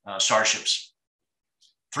starships,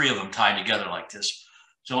 3 of them tied together like this.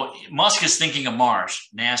 So Musk is thinking of Mars.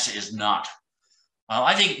 NASA is not.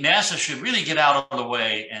 I think NASA should really get out of the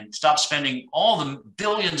way and stop spending all the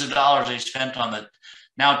billions of dollars they spent on the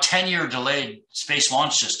now 10-year delayed space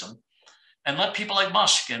launch system, and let people like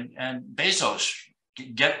Musk and Bezos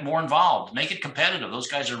get more involved, make it competitive. Those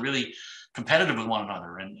guys are really competitive with one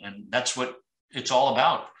another, and that's what it's all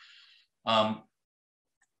about. All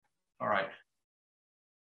right.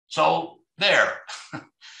 So there,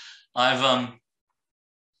 I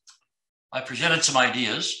presented some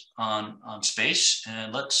ideas on space,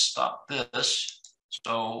 and let's stop this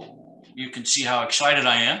so you can see how excited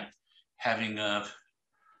I am having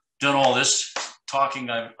done all this talking.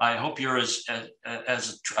 I hope you're as a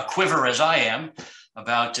quiver as I am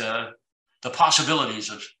about the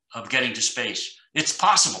possibilities of getting to space. It's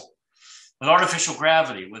possible with artificial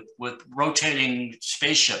gravity, with rotating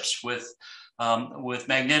spaceships, with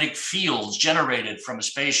magnetic fields generated from a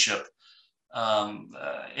spaceship.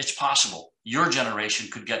 It's possible. Your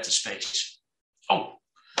generation could get to space.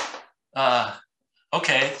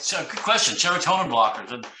 Okay. So good question. Serotonin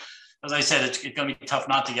blockers. And as I said, it's going to be tough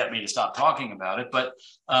not to get me to stop talking about it. But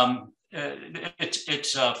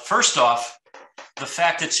it's first off, the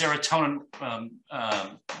fact that serotonin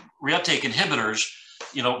reuptake inhibitors,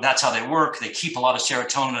 that's how they work. They keep a lot of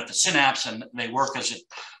serotonin at the synapse, and they work as an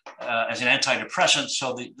antidepressant.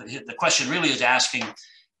 So the question really is asking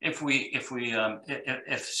if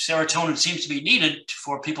serotonin seems to be needed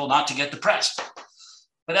for people not to get depressed.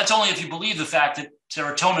 But that's only if you believe the fact that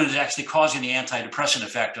serotonin is actually causing the antidepressant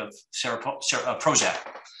effect of Prozac.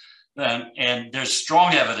 And there's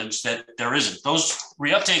strong evidence that there isn't. Those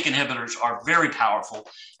reuptake inhibitors are very powerful,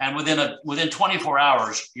 and within 24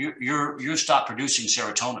 hours, you stop producing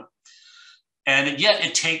serotonin. And yet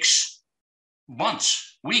it takes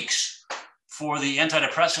months, weeks, for the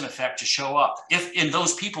antidepressant effect to show up. If in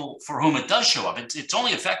those people for whom it does show up, it's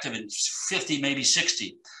only effective in 50, maybe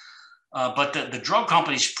 60. But the drug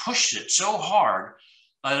companies pushed it so hard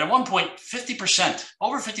that at one point,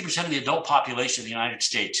 over 50% of the adult population of the United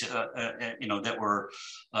States, that were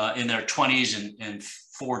in their 20s and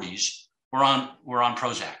 40s, were on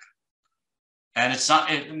Prozac. And it's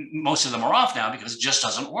not. Most of them are off now because it just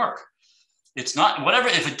doesn't work. It's not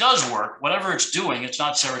if it does work, whatever it's doing, it's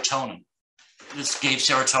not serotonin. This gave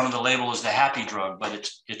serotonin the label as the happy drug, but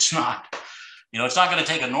it's not. It's not going to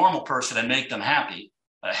take a normal person and make them happier.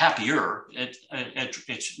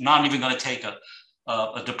 It's not even going to take a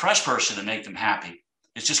depressed person and make them happy.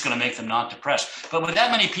 It's just going to make them not depressed. But with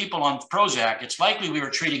that many people on Prozac, it's likely we were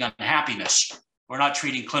treating unhappiness. We're not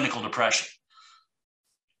treating clinical depression.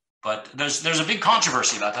 But there's a big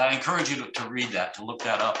controversy about that. I encourage you to read that, to look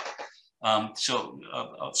that up. So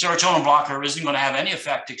a serotonin blocker isn't going to have any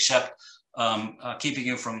effect except keeping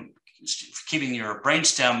your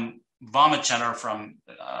brainstem vomit center from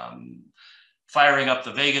firing up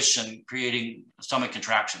the vagus and creating stomach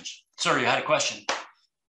contractions. Sir, you had a question.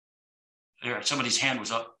 There, somebody's hand was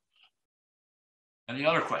up. Any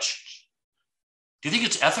other questions? Do you think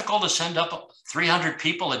it's ethical to send up 300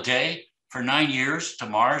 people a day for 9 years to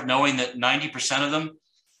Mars, knowing that 90% of them,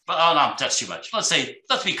 no, that's too much.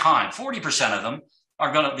 Let's be kind. 40% of them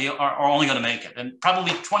are only going to make it. And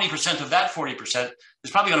probably 20% of that 40%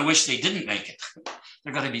 is probably going to wish they didn't make it.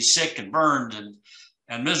 They're going to be sick and burned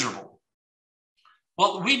and miserable.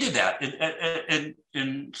 Well, we did that in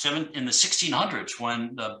the 1600s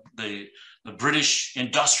when the British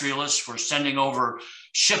industrialists were sending over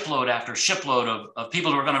shipload after shipload of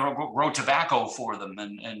people who were going to grow tobacco for them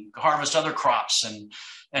and harvest other crops,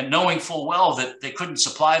 and knowing full well that they couldn't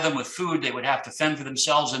supply them with food, they would have to fend for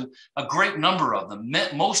themselves. And a great number of them,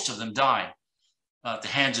 most of them, died at the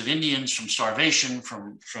hands of Indians from starvation,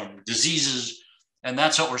 from diseases. And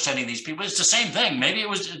that's what we're sending these people. It's the same thing. Maybe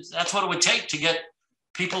that's what it would take to get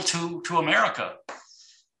people to America.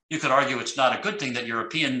 You could argue it's not a good thing that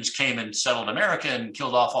Europeans came and settled America and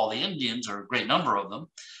killed off all the Indians, or a great number of them.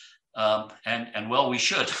 And well, we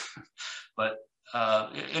should. But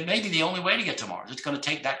it may be the only way to get to Mars. It's going to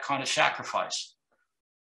take that kind of sacrifice.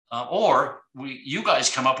 Or you guys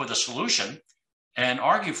come up with a solution and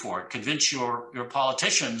argue for it. Convince your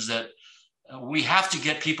politicians that we have to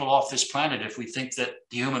get people off this planet if we think that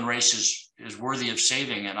the human race is worthy of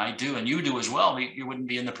saving. And I do, and you do as well. You wouldn't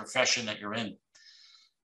be in the profession that you're in.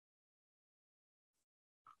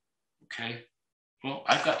 Okay. Well,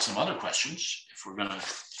 I've got some other questions if we're going to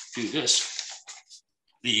do this.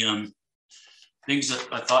 The things that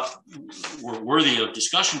I thought were worthy of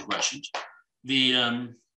discussion questions. The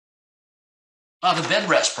bed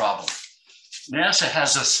rest problem. NASA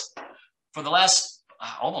has this for the last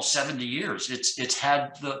almost 70 years. It's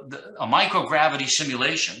had a microgravity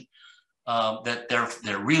simulation that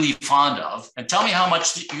they're really fond of. And tell me how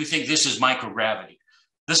much you think this is microgravity.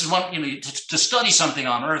 This is one, to study something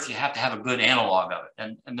on Earth, you have to have a good analog of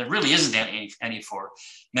it. And there really isn't any for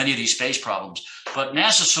many of these space problems. But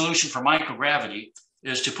NASA's solution for microgravity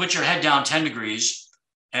is to put your head down 10 degrees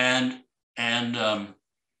and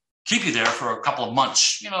keep you there for a couple of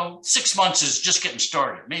months. 6 months is just getting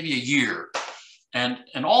started, maybe a year. And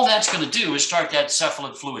all that's going to do is start that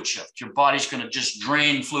cephalid fluid shift. Your body's going to just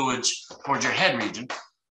drain fluids towards your head region.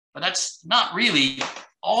 But that's not really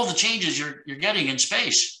all the changes you're getting in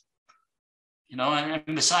space. And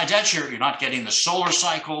besides that, you're not getting the solar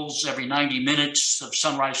cycles every 90 minutes of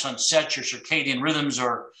sunrise, sunset. Your circadian rhythms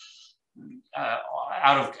are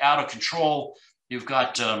out of control. You've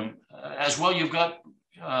got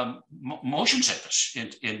motion sickness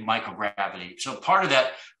in microgravity. So part of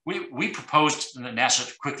that, we proposed, and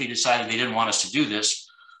NASA quickly decided they didn't want us to do this.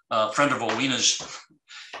 A friend of Olena's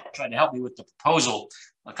tried to help me with the proposal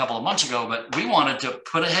a couple of months ago, but we wanted to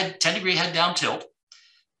put a 10-degree head down tilt,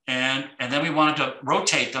 and then we wanted to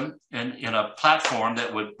rotate them in a platform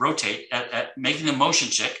that would rotate at making them motion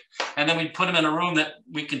sick, and then we'd put them in a room that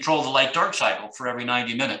we control the light-dark cycle for every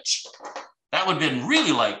 90 minutes. That would have been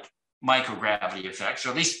really like microgravity effects, or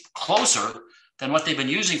at least closer than what they've been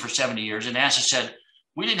using for 70 years. And NASA said,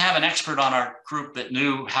 we didn't have an expert on our group that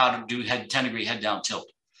knew how to do 10-degree head down tilt.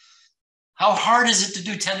 How hard is it to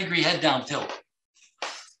do 10-degree head down tilt?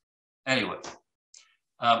 Anyway,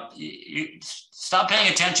 stop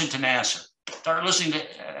paying attention to NASA. Start listening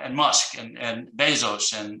to Musk and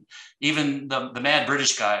Bezos and even the mad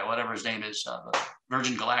British guy, whatever his name is, the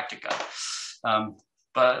Virgin Galactic guy.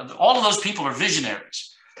 But all of those people are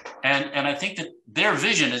visionaries. And I think that their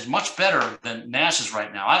vision is much better than NASA's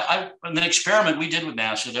right now. In the experiment we did with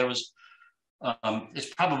NASA, there was,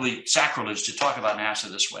 it's probably sacrilege to talk about NASA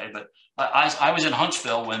this way, but I was in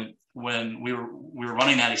Huntsville when we were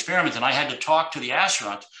running that experiment, and I had to talk to the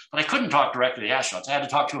astronauts, but I couldn't talk directly to the astronauts. I had to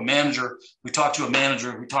talk to a manager, who talked to a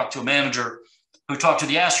manager, who talked to a manager, who talked to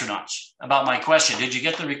the astronauts about my question. Did you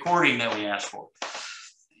get the recording that we asked for?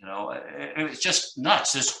 It's just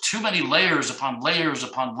nuts. There's too many layers upon layers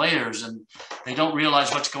upon layers, and they don't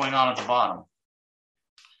realize what's going on at the bottom.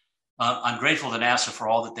 I'm grateful to NASA for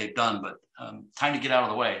all that they've done, but time to get out of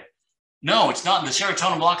the way. No, it's not. The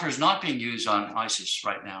serotonin blocker is not being used on ISIS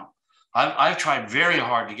right now. I've tried very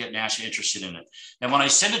hard to get NASA interested in it. And when I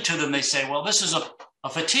send it to them, they say, well, this is a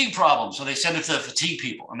fatigue problem. So they send it to the fatigue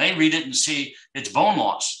people, and they read it and see it's bone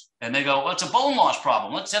loss. And they go, well, it's a bone loss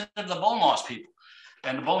problem. Let's send it to the bone loss people.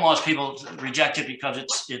 And the bone loss people reject it because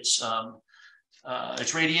it's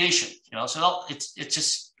radiation. So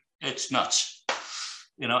it's nuts.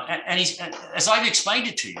 And as I've explained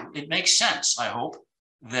it to you, it makes sense, I hope,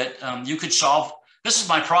 that you could solve. This is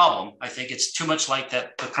my problem. I think it's too much like the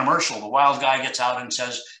commercial. The wild guy gets out and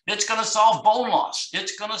says, it's going to solve bone loss.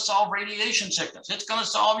 It's going to solve radiation sickness. It's going to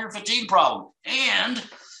solve your fatigue problem. And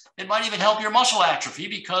it might even help your muscle atrophy,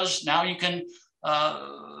 because now you can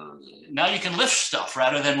lift stuff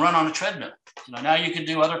rather than run on a treadmill. Now you can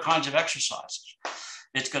do other kinds of exercises.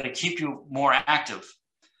 It's going to keep you more active.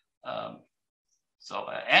 And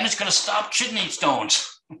it's going to stop kidney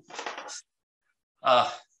stones.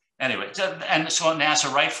 Anyway, and so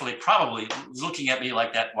NASA rightfully probably looking at me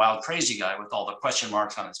like that wild crazy guy with all the question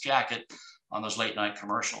marks on his jacket on those late night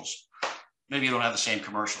commercials. Maybe you don't have the same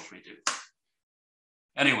commercials we do.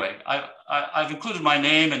 Anyway, I've included my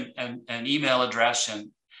name and email address,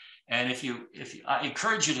 and if I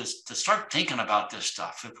encourage you to start thinking about this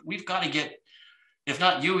stuff. We've got to get, if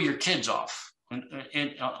not you, your kids off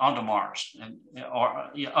onto Mars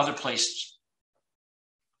or other places.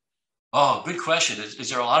 Oh, good question. Is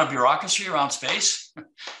there a lot of bureaucracy around space?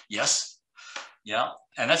 Yes. Yeah.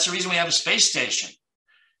 And that's the reason we have a space station.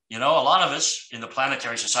 You know, a lot of us in the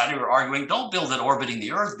Planetary Society were arguing, don't build it orbiting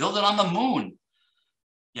the Earth, build it on the moon.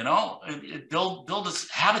 You know, build a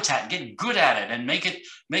habitat, get good at it, and make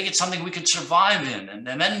it something we can survive in, and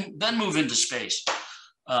then move into space.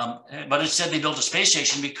 But instead, they built a space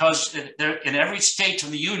station because in every state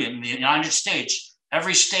of the Union, in the United States,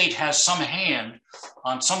 every state has some hand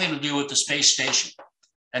on something to do with the space station,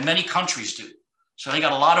 and many countries do. So they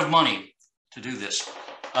got a lot of money to do this.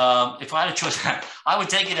 If I had a choice, I would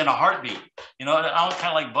take it in a heartbeat. You know, I was kind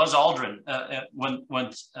of like Buzz Aldrin when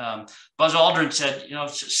Buzz Aldrin said, you know,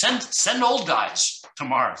 send old guys to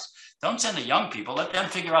Mars. Don't send the young people. Let them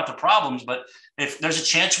figure out the problems. But if there's a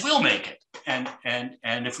chance, we'll make it. And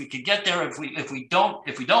if we could get there, if we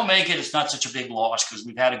don't make it, it's not such a big loss because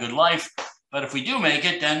we've had a good life. But if we do make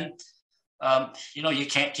it, then you know, you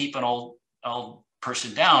can't keep an old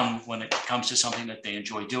person down when it comes to something that they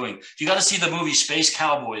enjoy doing. You got to see the movie Space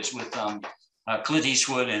Cowboys with Clint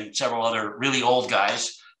Eastwood and several other really old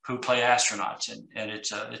guys who play astronauts, and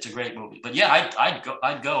it's a great movie. But yeah,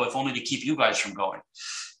 I'd go if only to keep you guys from going.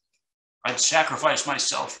 I'd sacrifice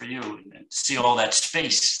myself for you and see all that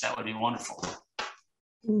space. That would be wonderful.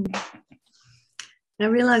 I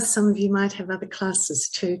realize some of you might have other classes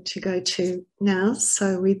to go to now,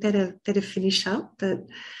 so we better finish up. But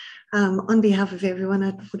on behalf of everyone,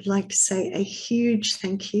 I would like to say a huge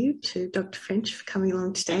thank you to Dr. French for coming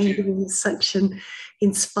along today and giving us such an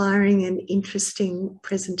inspiring and interesting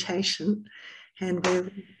presentation. And we're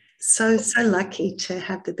so lucky to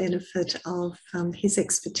have the benefit of his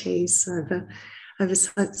expertise over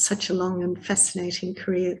such a long and fascinating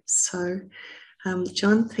career. So,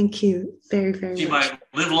 Jon, thank you very, very much. You might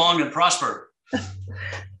live long and prosper.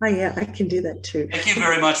 Oh yeah, I can do that too. Thank you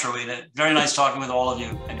very much, Rowena. Very nice talking with all of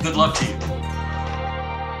you, and good luck to you.